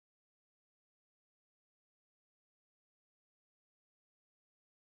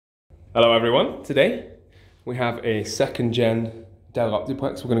Hello everyone, today we have a second gen Dell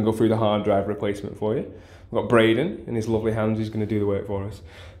Optiplex. We're going to go through the hard drive replacement for you. We've got Braden in his lovely hands, he's going to do the work for us.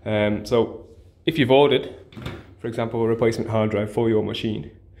 So if you've ordered, for example, a replacement hard drive for your machine,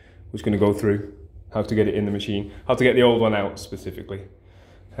 we're just going to go through how to get it in the machine, how to get the old one out specifically.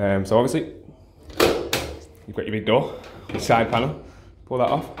 So obviously, you've got your big door, your side panel, pull that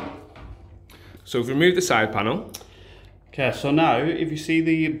off. So we've removed the side panel. Okay, so now if you see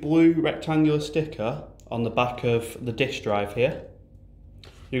the blue rectangular sticker on the back of the disk drive here,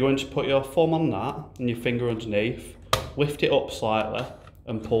 you're going to put your thumb on that and your finger underneath, lift it up slightly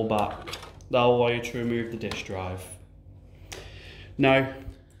and pull back. That'll allow you to remove the disk drive. Now,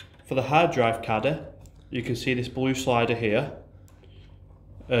 for the hard drive caddy, you can see this blue slider here,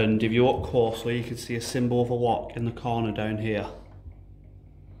 and if you look closely you can see a symbol of a lock in the corner down here.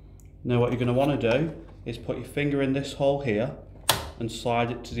 Now what you're going to want to do is put your finger in this hole here and slide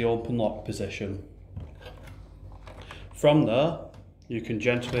it to the open lock position. From there, you can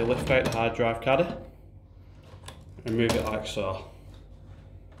gently lift out the hard drive caddy and move it like so.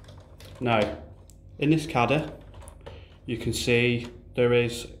 Now, in this caddy, you can see there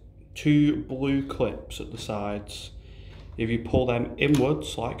is two blue clips at the sides. If you pull them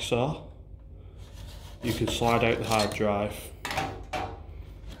inwards like so, you can slide out the hard drive.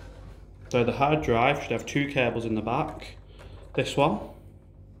 So the hard drive should have two cables in the back. This one,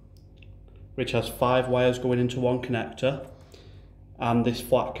 which has 5 wires going into one connector, and this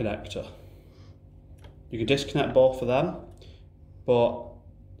flat connector. You can disconnect both of them, but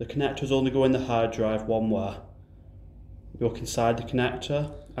the connectors only go in the hard drive one way. You look inside the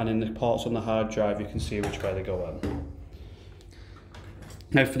connector, and in the ports on the hard drive you can see which way they go in.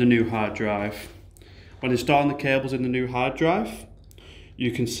 Now for the new hard drive. When installing the cables in the new hard drive,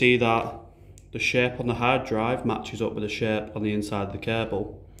 you can see that the shape on the hard drive matches up with the shape on the inside of the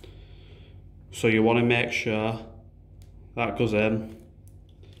cable. So you want to make sure that goes in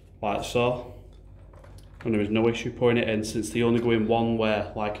like so, and there is no issue putting it in since they only go in one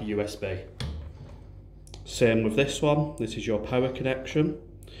way like a USB. Same with this one, this is your power connection.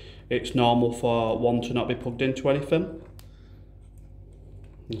 It's normal for one to not be plugged into anything.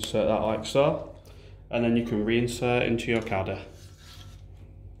 Insert that like so, and then you can reinsert into your caddy.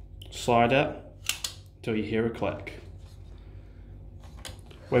 Slide it till you hear a click.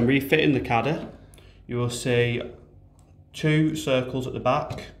 When refitting the caddy, you will see 2 circles at the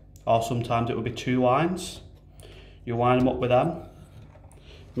back, or sometimes it will be 2 lines. You line them up with them,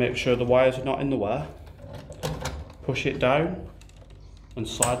 make sure the wires are not in the way, push it down and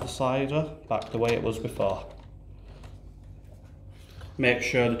slide the slider back the way it was before. Make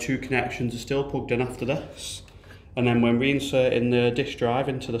sure the 2 connections are still plugged in after this. And then when reinserting the disk drive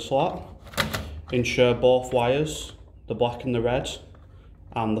into the slot, ensure both wires, the black and the red,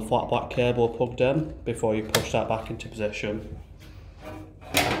 and the flat black cable are plugged in before you push that back into position.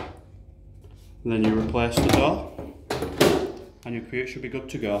 And then you replace the door, and your computer should be good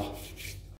to go.